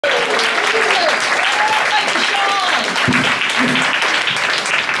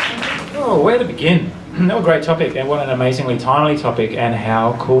Oh, where to begin? What a great topic, and what an amazingly timely topic, and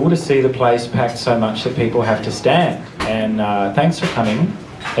how cool to see the place packed so much that people have to stand. And thanks for coming.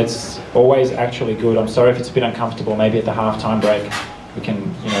 It's always actually good. I'm sorry if it's a bit uncomfortable. Maybe at the halftime break we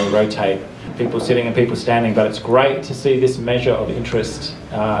can, rotate people sitting and people standing. But it's great to see this measure of interest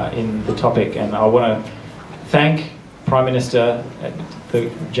in the topic. And I want to thank Prime Minister,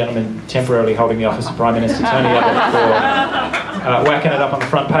 the gentleman temporarily holding the office of Prime Minister, Tony Abbott, for whacking it up on the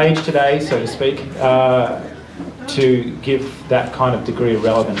front page today, so to speak, to give that kind of degree of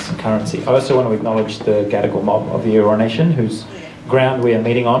relevance and currency. I also want to acknowledge the Gadigal mob of the Eora Nation, whose ground we are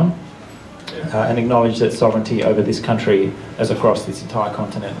meeting on, and acknowledge that sovereignty over this country, as across this entire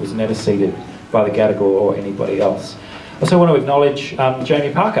continent, was never ceded by the Gadigal or anybody else. I also want to acknowledge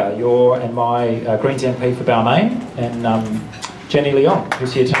Jamie Parker, your and my Greens MP for Balmain, and Jenny Leong,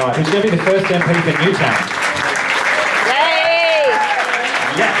 who's here tonight, who's going to be the first MP for Newtown. Yay!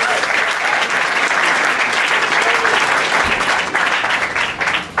 Yes.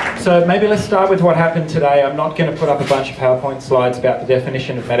 So maybe let's start with what happened today. I'm not going to put up a bunch of PowerPoint slides about the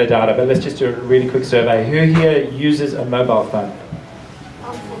definition of metadata, but let's just do a really quick survey. Who here uses a mobile phone?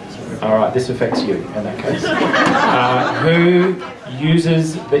 All right, this affects you in that case. Who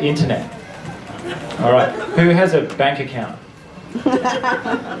uses the internet? All right, who has a bank account?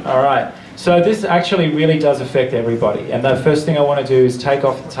 All right, so this actually really does affect everybody. And the first thing I want to do is take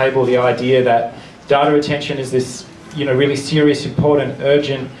off the table the idea that data retention is this, really serious, important,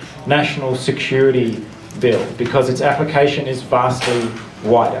 urgent national security bill, because its application is vastly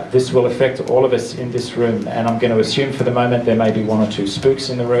wider. This will affect all of us in this room, and I'm going to assume for the moment there may be one or two spooks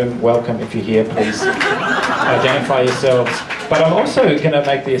in the room. Welcome. If you're here, please identify yourselves. But I'm also going to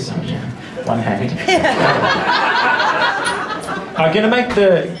make the assumption, one hand. I'm going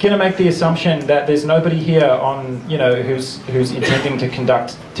to make the assumption that there's nobody here on, who's intending to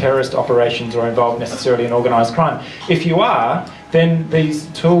conduct terrorist operations or involved necessarily in organised crime. If you are, then these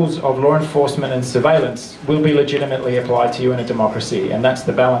tools of law enforcement and surveillance will be legitimately applied to you in a democracy, and that's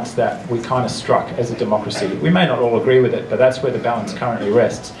the balance that we kind of struck as a democracy. We may not all agree with it, but that's where the balance currently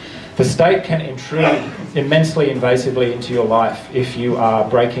rests. The state can intrude immensely invasively into your life if you are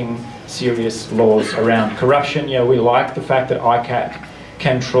breaking serious laws around corruption. We like the fact that ICAC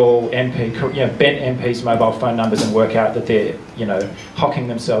can trawl bent MPs' mobile phone numbers and work out that they're, hocking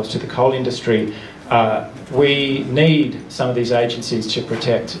themselves to the coal industry. We need some of these agencies to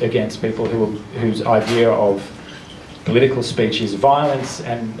protect against people whose idea of political speech is violence,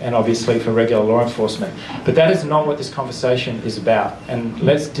 and obviously for regular law enforcement. But that is not what this conversation is about. And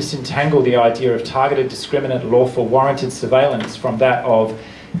let's disentangle the idea of targeted, discriminate, lawful, warranted surveillance from that of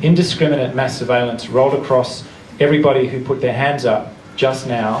indiscriminate mass surveillance rolled across everybody who put their hands up just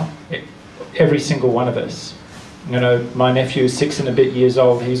now, every single one of us. My nephew is 6 and a bit years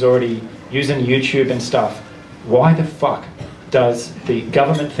old, he's already using YouTube and stuff. Why the fuck does the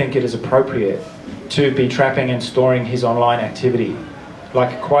government think it is appropriate to be trapping and storing his online activity?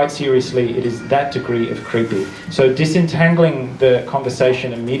 Like, quite seriously, it is that degree of creepy. So disentangling the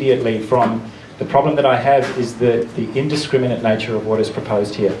conversation immediately from the problem that I have is the indiscriminate nature of what is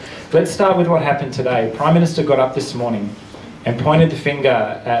proposed here. Let's start with what happened today. Prime Minister got up this morning and pointed the finger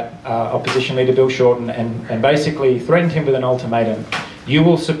at Opposition Leader Bill Shorten and basically threatened him with an ultimatum. You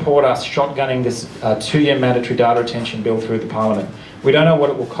will support us shotgunning this 2-year mandatory data retention bill through the Parliament. We don't know what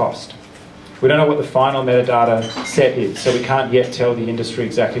it will cost. We don't know what the final metadata set is, so we can't yet tell the industry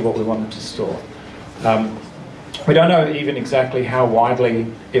exactly what we want them to store. We don't know even exactly how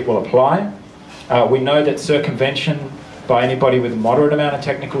widely it will apply. We know that circumvention by anybody with a moderate amount of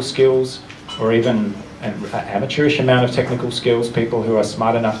technical skills, or even an amateurish amount of technical skills, people who are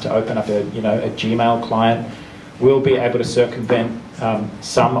smart enough to open up a Gmail client, will be able to circumvent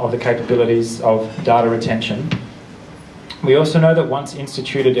some of the capabilities of data retention. We also know that once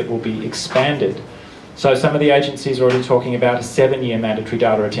instituted, it will be expanded. So some of the agencies are already talking about a 7-year mandatory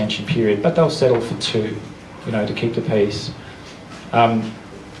data retention period, but they'll settle for 2, to keep the peace.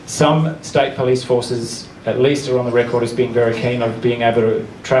 Some state police forces, at least, are on the record as being very keen of being able to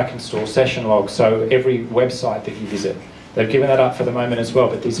track and store session logs, so every website that you visit. They've given that up for the moment as well,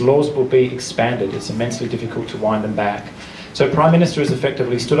 but these laws will be expanded. It's immensely difficult to wind them back. So Prime Minister has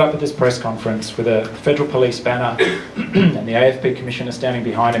effectively stood up at this press conference with a federal police banner and the AFP Commissioner standing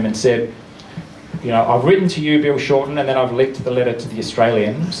behind him and said, I've written to you, Bill Shorten, and then I've leaked the letter to the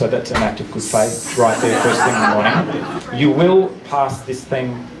Australian, so that's an act of good faith right there first thing in the morning. You will pass this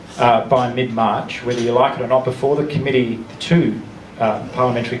thing by mid-March, whether you like it or not, before the committee, the 2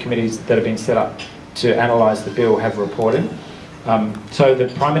 parliamentary committees that have been set up to analyse the bill have reported. So the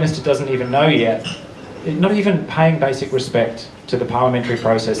Prime Minister doesn't even know yet not even paying basic respect to the parliamentary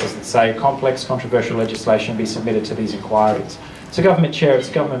processes that say complex, controversial legislation be submitted to these inquiries. It's a government chair, it's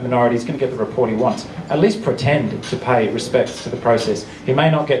a government minority, he's going to get the report he wants. At least pretend to pay respect to the process. He may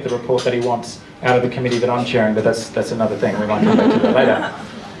not get the report that he wants out of the committee that I'm chairing, but that's another thing. We might come back to that later.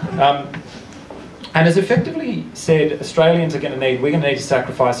 And as effectively said, Australians we're going to need to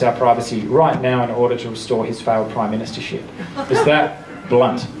sacrifice our privacy right now in order to restore his failed prime ministership. It's that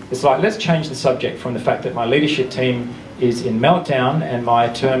blunt. It's like, let's change the subject from the fact that my leadership team is in meltdown and my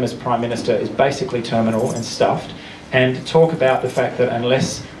term as prime minister is basically terminal and stuffed, and talk about the fact that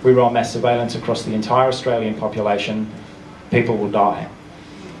unless we roll mass surveillance across the entire Australian population, people will die.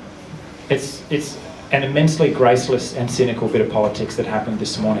 It's an immensely graceless and cynical bit of politics that happened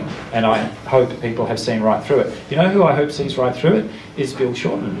this morning, and I hope people have seen right through it. You know who I hope sees right through it? Is Bill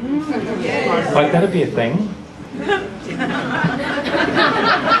Shorten. Yes. Like, that'd be a thing.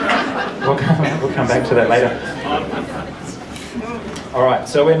 We'll come back to that later. All right,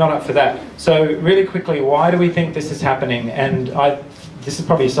 so we're not up for that. So really quickly, why do we think this is happening? And this is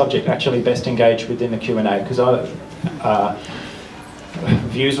probably a subject actually best engaged within the Q&A, because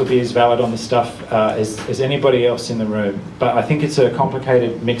views will be as valid on this stuff as anybody else in the room. But I think it's a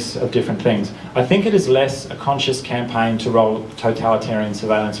complicated mix of different things. I think it is less a conscious campaign to roll totalitarian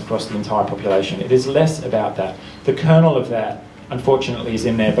surveillance across the entire population. It is less about that. The kernel of that, unfortunately, is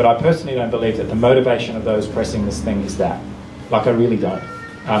in there, but I personally don't believe that the motivation of those pressing this thing is that. Like, I really don't.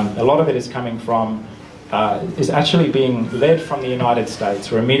 A lot of it is coming from, is actually being led from the United States,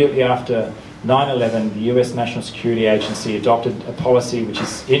 where immediately after 9/11, the US National Security Agency adopted a policy which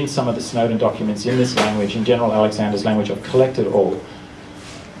is in some of the Snowden documents in this language, in General Alexander's language, of collect it all.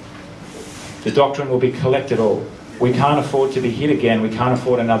 The doctrine will be collect it all. We can't afford to be hit again. We can't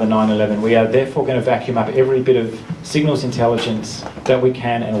afford another 9/11. We are therefore going to vacuum up every bit of signals intelligence that we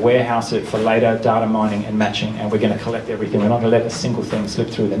can and warehouse it for later data mining and matching, and we're going to collect everything. We're not going to let a single thing slip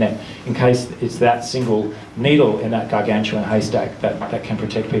through the net, in case it's that single needle in that gargantuan haystack that can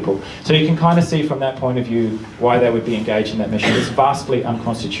protect people. So you can kind of see from that point of view why they would be engaged in that mission. It's vastly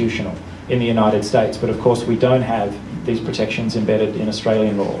unconstitutional in the United States, but of course we don't have these protections embedded in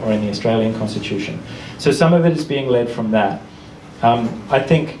Australian law or in the Australian Constitution. So some of it is being led from that. I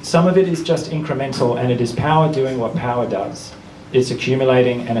think some of it is just incremental, and it is power doing what power does. It's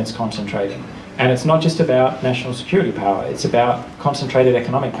accumulating and it's concentrating. And it's not just about national security power, it's about concentrated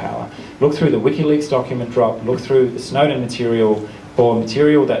economic power. Look through the WikiLeaks document drop, look through the Snowden material, or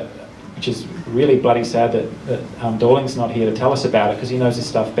material which is really bloody sad that Dorling's not here to tell us about it, because he knows this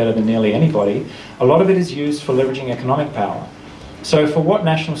stuff better than nearly anybody. A lot of it is used for leveraging economic power. So for what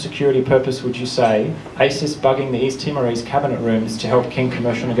national security purpose would you say ASIS bugging the East Timorese cabinet rooms to help kink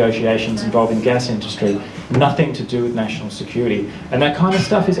commercial negotiations involving gas industry? Nothing to do with national security. And that kind of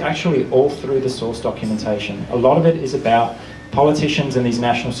stuff is actually all through the source documentation. A lot of it is about politicians and these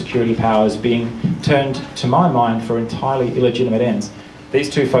national security powers being turned, to my mind, for entirely illegitimate ends.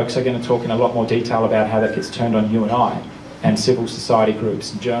 These two folks are going to talk in a lot more detail about how that gets turned on you and I, and civil society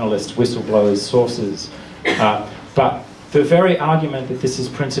groups, journalists, whistleblowers, sources. But the very argument that this is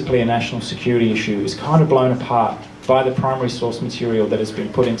principally a national security issue is kind of blown apart by the primary source material that has been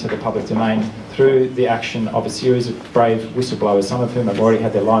put into the public domain through the action of a series of brave whistleblowers, some of whom have already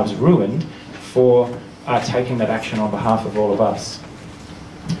had their lives ruined for taking that action on behalf of all of us.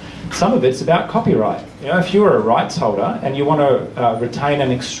 Some of it's about copyright. You know, if you're a rights holder and you want to retain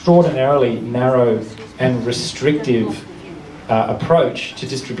an extraordinarily narrow and restrictive approach to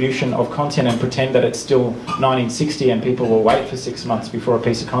distribution of content and pretend that it's still 1960 and people will wait for 6 months before a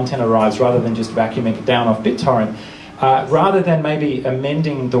piece of content arrives, rather than just vacuuming it down off BitTorrent, rather than maybe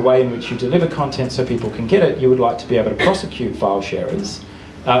amending the way in which you deliver content so people can get it, you would like to be able to prosecute file sharers,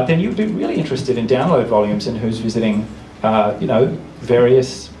 then you'd be really interested in download volumes and who's visiting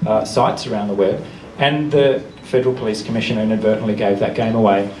various sites around the web. And the Federal Police Commissioner inadvertently gave that game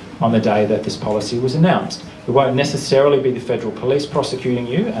away on the day that this policy was announced. It won't necessarily be the Federal Police prosecuting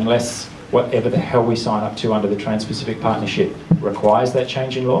you unless whatever the hell we sign up to under the Trans-Pacific Partnership requires that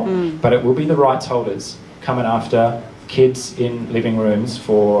change in law, but it will be the rights holders coming after kids in living rooms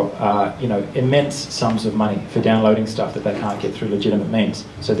for immense sums of money for downloading stuff that they can't get through legitimate means.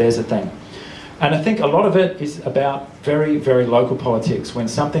 So there's a thing. And I think a lot of it is about very, very local politics. When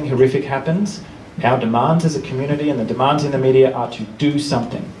something horrific happens, our demands as a community and the demands in the media are to do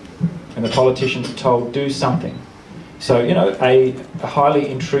something. And the politicians are told, do something. So, a highly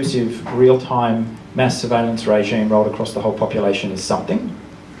intrusive, real-time mass surveillance regime rolled across the whole population is something.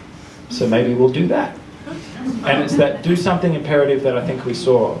 So maybe we'll do that. And it's that do something imperative that I think we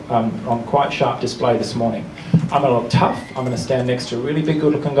saw on quite sharp display this morning. I'm going to look tough, I'm going to stand next to a really big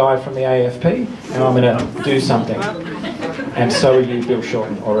good looking guy from the AFP, and I'm going to do something. And so are you, Bill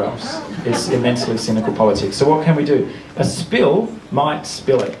Shorten, or else. It's immensely cynical politics. So what can we do? A spill might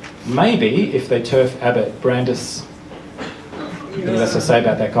spill it. Maybe if they turf Abbott, Brandis, anything less to say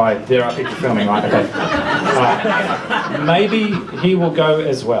about that guy, there are people filming, right? Okay. Maybe he will go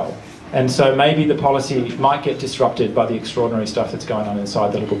as well. And so maybe the policy might get disrupted by the extraordinary stuff that's going on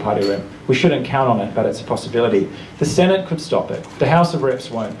inside the Liberal Party room. We shouldn't count on it, but it's a possibility. The Senate could stop it. The House of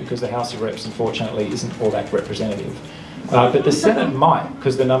Reps won't, because the House of Reps, unfortunately, isn't all that representative. But the Senate might,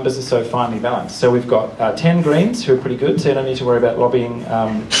 because the numbers are so finely balanced. So we've got 10 Greens, who are pretty good, so you don't need to worry about lobbying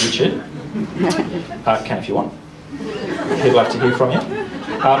Richard. Can if you want. He'd love to hear from you.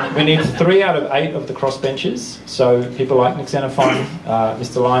 We need 3 out of 8 of the crossbenchers, so people like Nick Xenophon,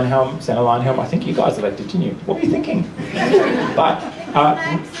 Mr. Lionhelm, Senator Lionhelm. I think you guys elected, didn't you? What were you thinking? But, oh,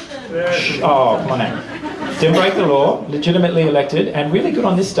 come on now. Didn't break the law, legitimately elected, and really good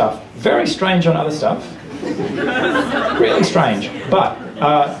on this stuff. Very strange on other stuff. Really strange,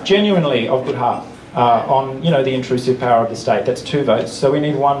 but genuinely of good heart on, the intrusive power of the state. That's 2 votes, so we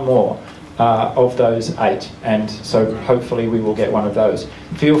need 1 more. Of those 8, and so hopefully we will get one of those.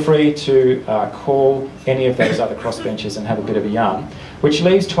 Feel free to call any of those other crossbenchers and have a bit of a yarn, which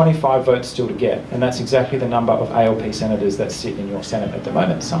leaves 25 votes still to get, and that's exactly the number of ALP senators that sit in your Senate at the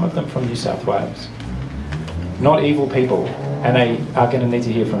moment, some of them from New South Wales. Not evil people, and they are going to need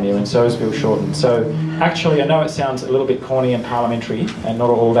to hear from you, and so is Bill Shorten. So actually, I know it sounds a little bit corny and parliamentary and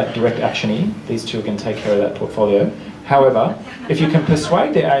not all that direct action-y. These 2 are going to take care of that portfolio. However, if you can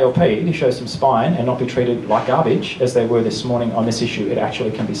persuade the ALP to show some spine and not be treated like garbage, as they were this morning on this issue, it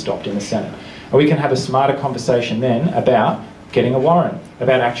actually can be stopped in the Senate. And we can have a smarter conversation then about getting a warrant,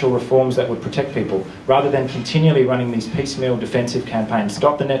 about actual reforms that would protect people, rather than continually running these piecemeal defensive campaigns.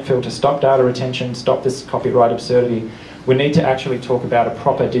 Stop the net filter, stop data retention, stop this copyright absurdity. We need to actually talk about a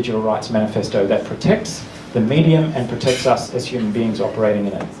proper digital rights manifesto that protects the medium and protects us as human beings operating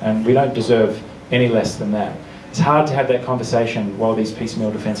in it. And we don't deserve any less than that. It's hard to have that conversation while these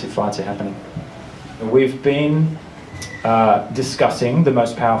piecemeal defensive fights are happening. We've been discussing the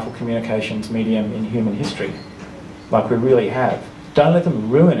most powerful communications medium in human history, like we really have. Don't let them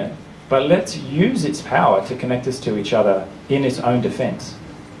ruin it, but let's use its power to connect us to each other in its own defence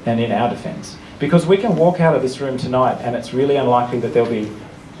and in our defence. Because we can walk out of this room tonight and it's really unlikely that there'll be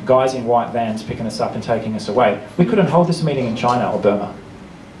guys in white vans picking us up and taking us away. We couldn't hold this meeting in China or Burma.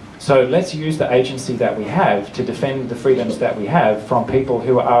 So let's use the agency that we have to defend the freedoms that we have from people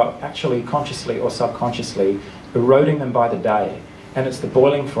who are actually consciously or subconsciously eroding them by the day. And it's the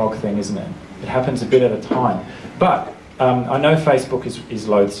boiling frog thing, isn't it? It happens a bit at a time. But I know Facebook is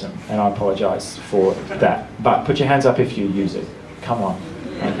loathsome, and I apologise for that. But put your hands up if you use it. Come on.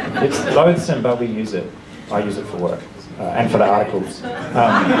 It's loathsome, but we use it. I use it for work. And for the articles.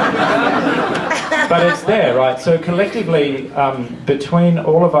 But it's there, right? So collectively, between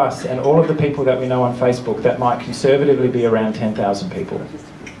all of us and all of the people that we know on Facebook, that might conservatively be around 10,000 people.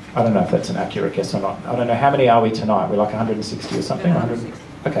 I don't know if that's an accurate guess or not. I don't know, how many are we tonight? We're like 160 or something? 100?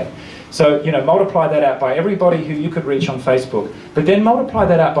 Okay. So, multiply that out by everybody who you could reach on Facebook, but then multiply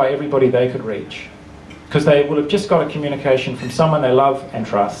that out by everybody they could reach. Because they will have just got a communication from someone they love and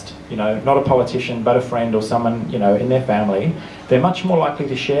trust, not a politician, but a friend or someone, in their family. They're much more likely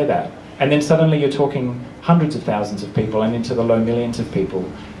to share that. And then suddenly you're talking hundreds of thousands of people and into the low millions of people.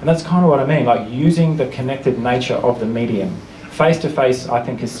 And that's kind of what I mean, like using the connected nature of the medium. Face-to-face, I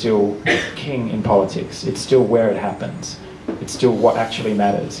think, is still king in politics. It's still where it happens. It's still what actually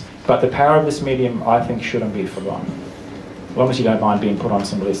matters. But the power of this medium, I think, shouldn't be forgotten. As long as you don't mind being put on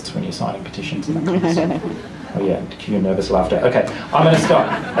some lists when you're signing petitions and that kind of stuff. Oh yeah, cue nervous laughter. Okay, I'm going to stop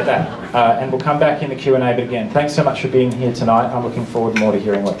at that. And we'll come back in the Q&A, but again, thanks so much for being here tonight. I'm looking forward more to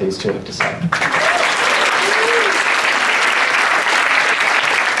hearing what these 2 have to say.